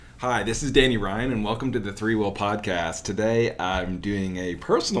Hi, this is Danny Ryan, and welcome to the Three Wheel Podcast. Today, I'm doing a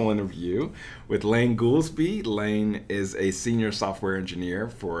personal interview with Lane Goolsby. Lane is a senior software engineer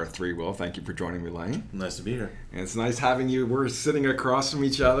for Three Wheel. Thank you for joining me, Lane. Nice to be here. And it's nice having you. We're sitting across from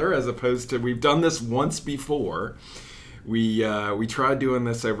each other, as opposed to we've done this once before. We tried doing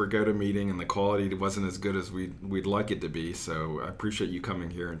this over GoToMeeting, and the quality wasn't as good as we'd like it to be. So I appreciate you coming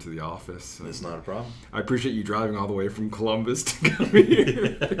here into the office. It's not a problem. I appreciate you driving all the way from Columbus to come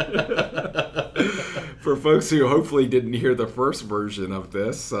here. For folks who hopefully didn't hear the first version of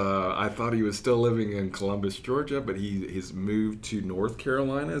this, I thought he was still living in Columbus, Georgia, but he's moved to North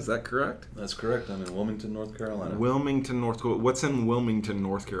Carolina. Is that correct? That's correct. I'm in Wilmington, North Carolina. Wilmington, North Carolina. What's in Wilmington,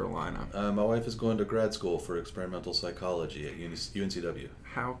 North Carolina? My wife is going to grad school for experimental psychology at UNCW.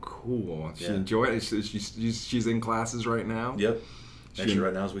 How cool. She Yeah. enjoy it? She's in classes right now? Yep. Actually,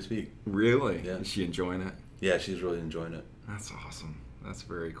 right now as we speak. Really? Yeah. Is she enjoying it? Yeah, she's really enjoying it. That's awesome. That's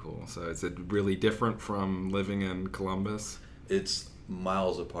very cool. So is it really different from living in Columbus? It's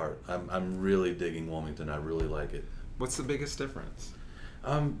miles apart. I'm really digging Wilmington. I really like it. What's the biggest difference?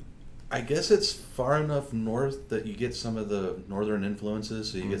 I guess it's far enough north that you get some of the northern influences,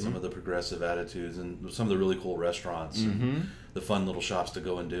 so you get some of the progressive attitudes and some of the really cool restaurants and the fun little shops to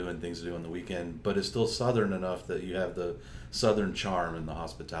go and do and things to do on the weekend. But it's still southern enough that you have the southern charm and the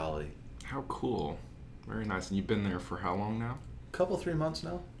hospitality. How cool. Very nice. And you've been there for how long now? 3 months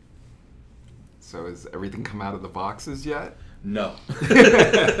now. So has everything come out of the boxes yet? No.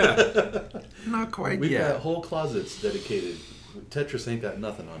 Not quite We've yet. got whole closets dedicated. Tetris ain't got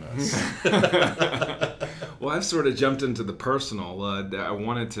nothing on us. Well, I've sort of jumped into the personal. I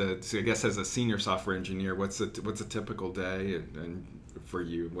wanted to see, I guess, as a senior software engineer, what's a typical day, and for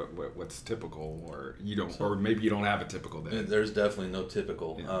you, what's typical, or you don't, or maybe you don't have a typical day. There's definitely no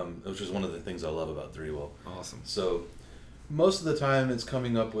typical, Yeah. which is one of the things I love about Three Wheel. Awesome. So most of the time it's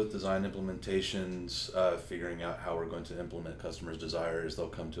coming up with design implementations, figuring out how we're going to implement customers' desires. They'll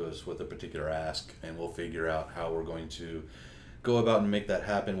come to us with a particular ask, and we'll figure out how we're going to go about and make that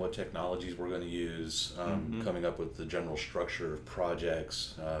happen, what technologies we're going to use, coming up with the general structure of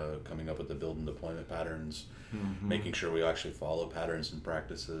projects, coming up with the build and deployment patterns, making sure we actually follow patterns and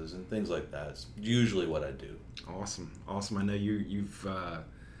practices and things like that. It's usually what I do. Awesome. I know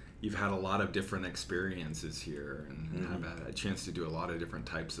you've had a lot of different experiences here and have had a chance to do a lot of different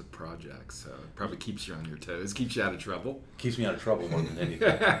types of projects. So it probably keeps you on your toes, keeps you out of trouble. Keeps me out of trouble more than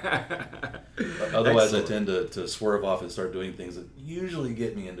anything. Otherwise, Excellent. I tend to swerve off and start doing things that usually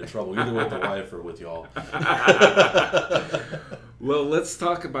get me into trouble, either with the wife or with y'all. Well, let's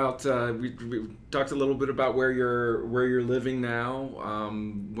talk about. We talked a little bit about where you're living now.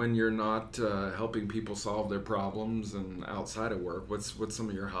 When you're not helping people solve their problems and outside of work, what's some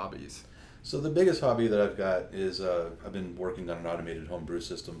of your hobbies? So the biggest hobby that I've got is I've been working on an automated home brew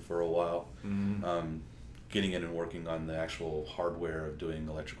system for a while. Getting in and working on the actual hardware of doing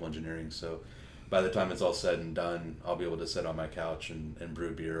electrical engineering. So by the time it's all said and done, I'll be able to sit on my couch and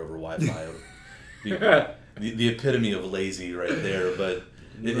brew beer over Wi-Fi. the epitome of lazy right there, but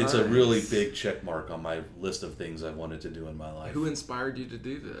it's a really big check mark on my list of things I've wanted to do in my life. Who inspired you to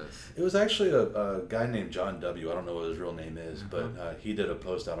do this? It was actually a guy named John W. I don't know what his real name is, but he did a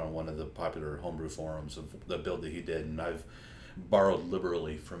post out on one of the popular homebrew forums of the build that he did, and I've borrowed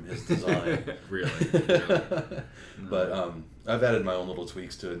liberally from his design. Really? But I've added my own little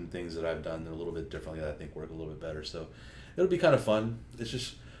tweaks to it and things that I've done a little bit differently that I think work a little bit better. So it'll be kind of fun. It's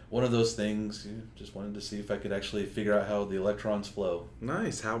just one of those things. Just wanted to see if I could actually figure out how the electrons flow.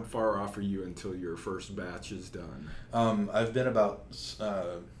 Nice. How far off are you until your first batch is done? I've been about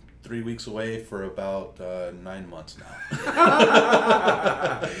 3 weeks away for about 9 months now.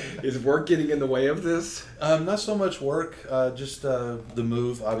 Is work getting in the way of this? Not so much work. Just the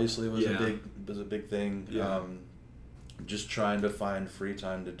move obviously was Yeah. a big thing. Yeah. Just trying to find free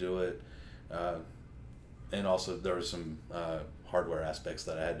time to do it, and also there were some hardware aspects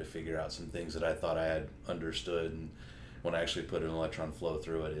that I had to figure out. Some things that I thought I had understood, and when I actually put an electron flow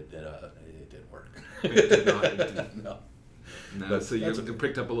through it, it didn't work. It did not. No. No, But so you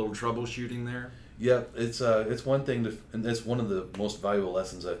picked up a little troubleshooting there? Yeah, it's one thing and it's one of the most valuable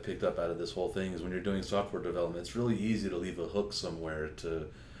lessons I've picked up out of this whole thing is when you're doing software development, it's really easy to leave a hook somewhere to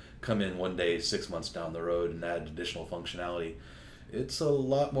come in one day 6 months down the road and add additional functionality. It's a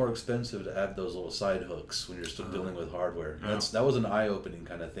lot more expensive to add those little side hooks when you're still dealing with hardware. That was an eye-opening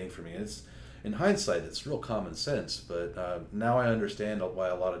kind of thing for me. It's in hindsight, it's real common sense, but now I understand why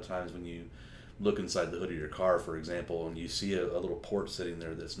a lot of times when you look inside the hood of your car, for example, and you see a little port sitting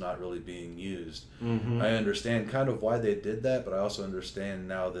there that's not really being used, I understand kind of why they did that, but I also understand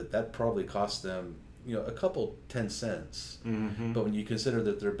now that probably cost them a couple 10 cents. Mm-hmm. But when you consider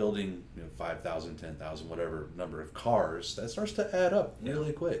that they're building 5,000, 10,000, whatever number of cars, that starts to add up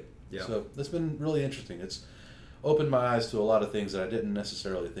really quick. Yeah. So it's been really interesting. It's opened my eyes to a lot of things that I didn't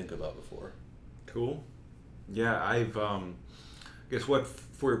necessarily think about before. Cool. Yeah, I've guess what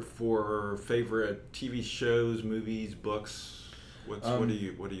for favorite TV shows, movies, books. What do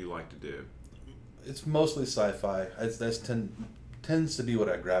you like to do? It's mostly sci-fi. Tends to be what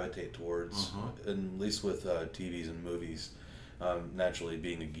I gravitate towards, and at least with TVs and movies. Naturally,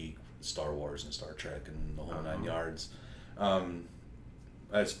 being a geek, Star Wars and Star Trek and the whole 9 yards.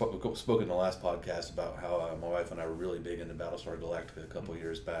 I spoke in the last podcast about how my wife and I were really big into Battlestar Galactica a couple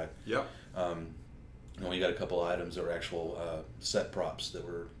years back. Yep. And we got a couple items that were actual set props that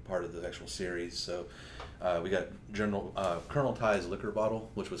were part of the actual series. So we got Colonel Ty's liquor bottle,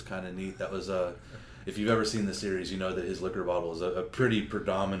 which was kind of neat. That was if you've ever seen the series, you know that his liquor bottle is a pretty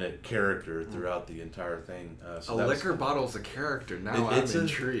predominant character throughout the entire thing. So liquor bottle's a character. Now I'm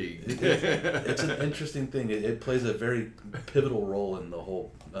intrigued. It's an interesting thing. It plays a very pivotal role in the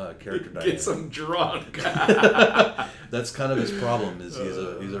whole character dynamic. Gets him drunk. That's kind of his problem. Is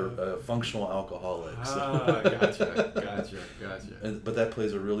he's a functional alcoholic. So. Gotcha. But that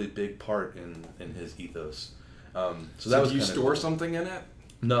plays a really big part in his ethos. So that was. Do you store something in it?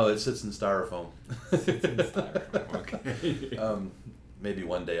 No, it sits in styrofoam. Okay. Maybe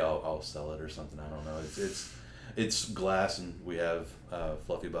one day I'll sell it or something. I don't know. It's glass, and we have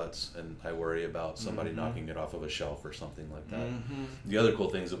fluffy butts, and I worry about somebody knocking it off of a shelf or something like that. The other cool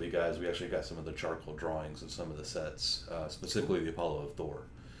things that we got is we actually got some of the charcoal drawings of some of the sets, specifically the Apollo of Thor.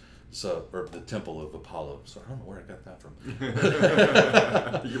 Or the Temple of Apollo. So I don't know where I got that from.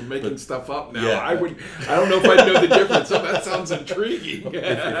 You're making stuff up now. Yeah, I don't know if I know the difference. So that sounds intriguing. If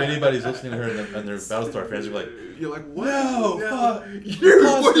anybody's listening to her and they're Battlestar fans, you're like, what? No,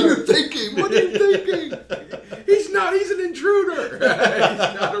 what are you thinking? What are you thinking? He's not. He's an intruder.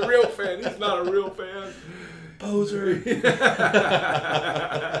 He's not a real fan. He's not a real fan. Poser.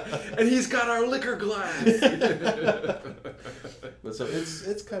 And he's got our liquor glass. But so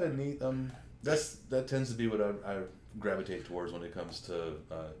it's kind of neat. That tends to be what I gravitate towards when it comes to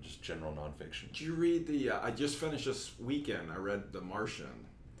just general nonfiction. Did you read I just finished this weekend. I read The Martian.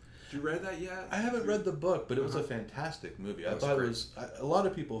 Did you read that yet? I haven't read the book, but it was a fantastic movie. I thought it was. A lot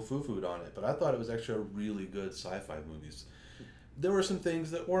of people foo-fooed on it, but I thought it was actually a really good sci-fi movie. There were some things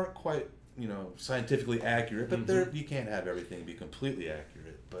that weren't quite scientifically accurate, but you can't have everything be completely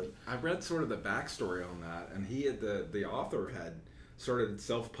accurate. But I read sort of the backstory on that, and he had the author had started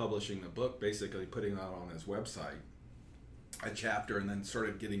self-publishing the book, basically putting out on his website a chapter, and then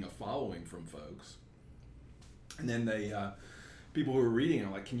started getting a following from folks. And then they people who were reading it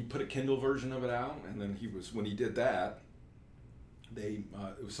were like, "Can you put a Kindle version of it out?" And then when he did that, it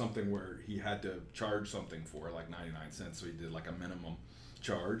was something where he had to charge something for it, like 99 cents. So he did like a minimum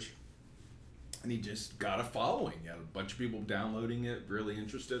charge. And he just got a following. He had a bunch of people downloading it, really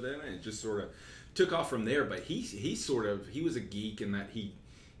interested in it. It just sort of took off from there. But he was a geek in that he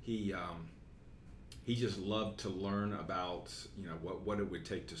just loved to learn about what it would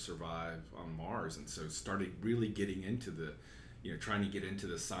take to survive on Mars, and so started really getting into trying to get into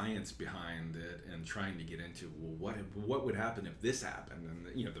the science behind it, and trying to get into what would happen if this happened. And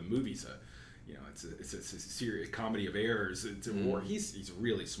the movie's it's a serious comedy of errors. It's a war. He's a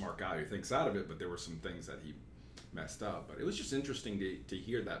really smart guy who thinks out of it, but there were some things that he messed up. But it was just interesting to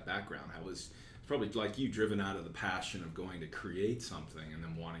hear that background. How it's probably like you, driven out of the passion of going to create something and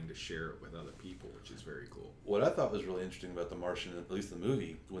then wanting to share it with other people, which is very cool. What I thought was really interesting about The Martian, at least the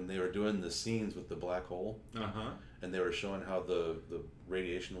movie, when they were doing the scenes with the black hole, and they were showing how the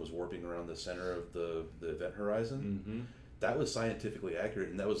radiation was warping around the center of the event horizon. That was scientifically accurate,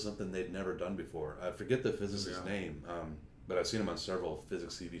 and that was something they'd never done before. I forget the physicist's name, but I've seen him on several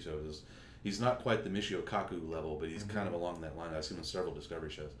physics TV shows. He's not quite the Michio Kaku level, but he's kind of along that line. I've seen him on several Discovery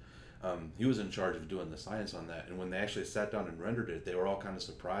shows. He was in charge of doing the science on that, and when they actually sat down and rendered it, they were all kind of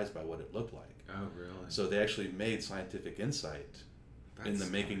surprised by what it looked like. Oh, really? So they actually made scientific insight in the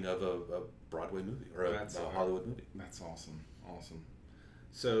making of a Broadway movie, or a Hollywood movie. That's awesome.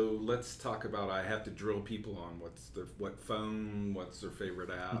 So let's talk about. I have to drill people on what phone, what's their favorite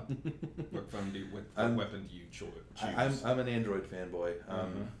app, what weapon do you choose? I'm an Android fanboy.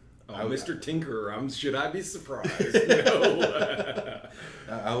 Mr. Tinkerer, should I be surprised? No.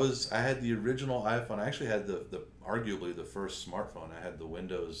 I had the original iPhone. I actually had the arguably the first smartphone. I had the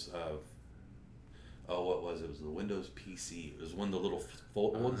Windows. What was it? It was the Windows PC. It was one of the little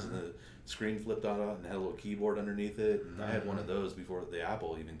foldables, and the screen flipped out and had a little keyboard underneath it. And I had one of those before the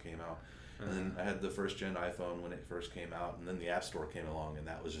Apple even came out. And then I had the first gen iPhone when it first came out, and then the App Store came along, and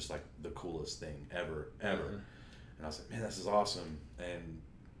that was just like the coolest thing ever. And I was like, man, this is awesome. And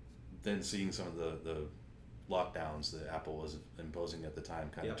then seeing some of the lockdowns that Apple was imposing at the time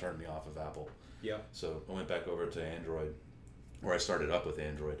kind of turned me off of Apple. Yeah. So I went back over to Android, where I started up with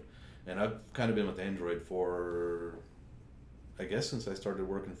Android. And I've kind of been with Android for, I guess, since I started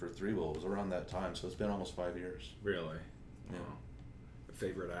working for ThreeWill. It was around that time, so it's been almost 5 years. Really? Yeah. A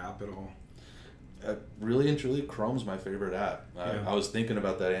favorite app at all? Really and truly, Chrome's my favorite app. Yeah. I was thinking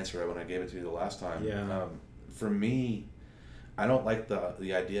about that answer when I gave it to you the last time. Yeah. For me, I don't like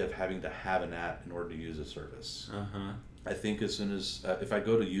the idea of having to have an app in order to use a service. I think as soon as, if I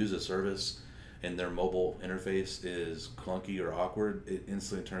go to use a service and their mobile interface is clunky or awkward, it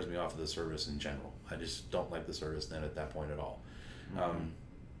instantly turns me off of the service in general. I just don't like the service then at that point at all.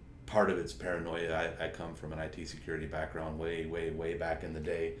 Part of it's paranoia. I come from an IT security background way back in the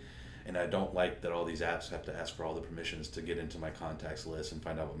day, and I don't like that all these apps have to ask for all the permissions to get into my contacts list and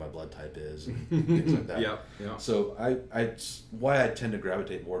find out what my blood type is and things like that. Yeah. So why I tend to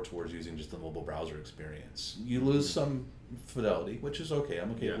gravitate more towards using just the mobile browser experience. You lose some fidelity, which is okay.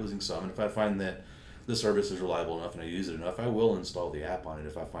 I'm okay with losing some, and if I find that the service is reliable enough and I use it enough, I will install the app on it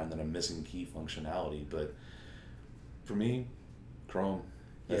if I find that I'm missing key functionality. But for me, Chrome.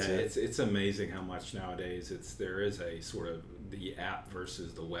 That's it. It's amazing how much nowadays there is a sort of the app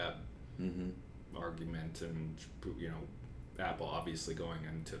versus the web argument, and Apple obviously going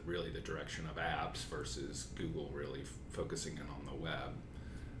into really the direction of apps versus Google really focusing in on the web.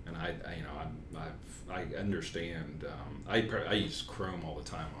 And I understand. I use Chrome all the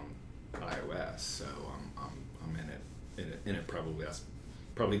time on iOS, so I'm in it. Probably that's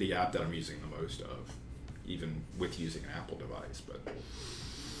probably the app that I'm using the most of, even with using an Apple device. But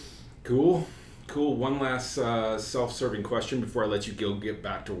cool. One last self-serving question before I let you go get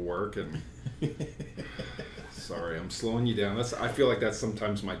back to work. And sorry, I'm slowing you down. I feel like that's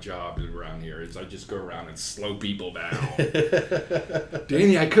sometimes my job around here. Is I just go around and slow people down.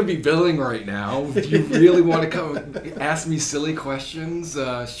 Danny, I could be billing right now. Do you really want to come ask me silly questions?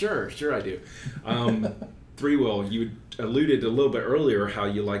 Sure I do. ThreeWill, you alluded a little bit earlier how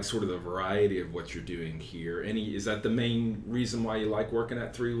you like sort of the variety of what you're doing here. Is that the main reason why you like working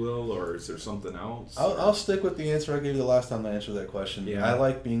at ThreeWill, or is there something else? I'll stick with the answer I gave you the last time I answered that question. Yeah. I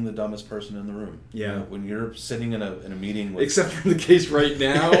like being the dumbest person in the room. Yeah. When you're sitting in a meeting with... Except for the case right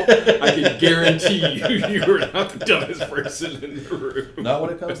now, I can guarantee you are not the dumbest person in the room. Not when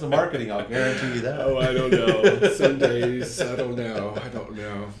it comes to marketing, I'll guarantee you that. Oh, I don't know. Some days, I don't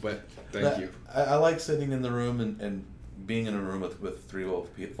know. But thank you. I like sitting in the room and being in a room with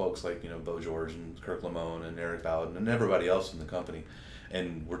ThreeWill folks like Bo George and Kirk Lamone and Eric Bowden and everybody else in the company,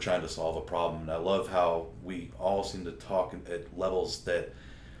 and we're trying to solve a problem. And I love how we all seem to talk at levels that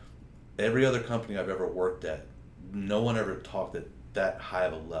every other company I've ever worked at, no one ever talked at that high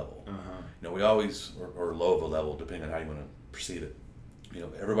of a level. We always, or low of a level, depending on how you want to perceive it.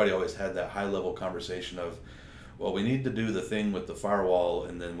 Everybody always had that high level conversation of, well, we need to do the thing with the firewall,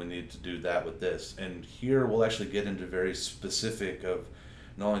 and then we need to do that with this. And here we'll actually get into very specific of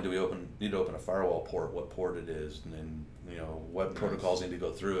not only do we need to open a firewall port, what port it is, and then what protocols need to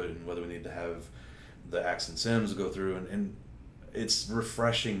go through it, and whether we need to have the accent SIMs go through. And it's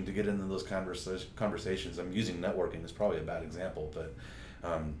refreshing to get into those conversations. I'm using networking as probably a bad example, but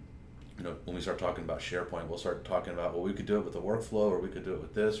when we start talking about SharePoint, we'll start talking about, well, we could do it with a workflow, or we could do it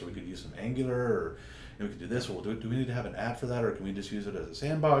with this, or we could use some Angular, or we could do this. Well, do we need to have an app for that, or can we just use it as a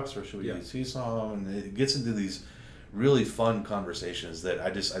sandbox, or should we use CSOM? And it gets into these really fun conversations that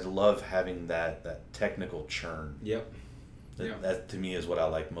I love having that technical churn. Yep. That to me is what I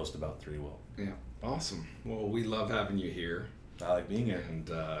like most about ThreeWill. Yeah. Awesome. Well, we love having you here. I like being here. And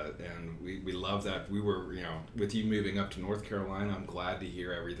we love that we were, with you moving up to North Carolina, I'm glad to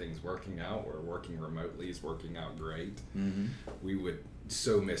hear everything's working out. We're working remotely. It's working out great. We would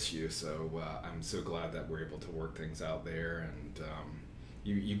so miss you. So I'm so glad that we're able to work things out there. And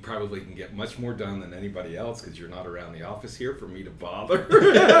you probably can get much more done than anybody else because you're not around the office here for me to bother.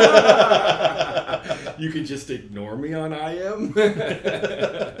 You can just ignore me on IM.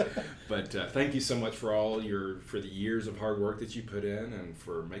 But thank you so much for for the years of hard work that you put in, and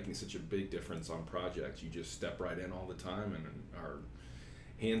for making such a big difference on projects. You just step right in all the time and are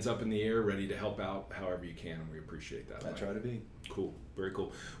hands up in the air, ready to help out however you can, and we appreciate that. I try to be. Cool. Very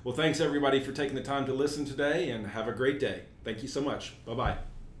cool. Well, thanks everybody for taking the time to listen today, and have a great day. Thank you so much. Bye-bye.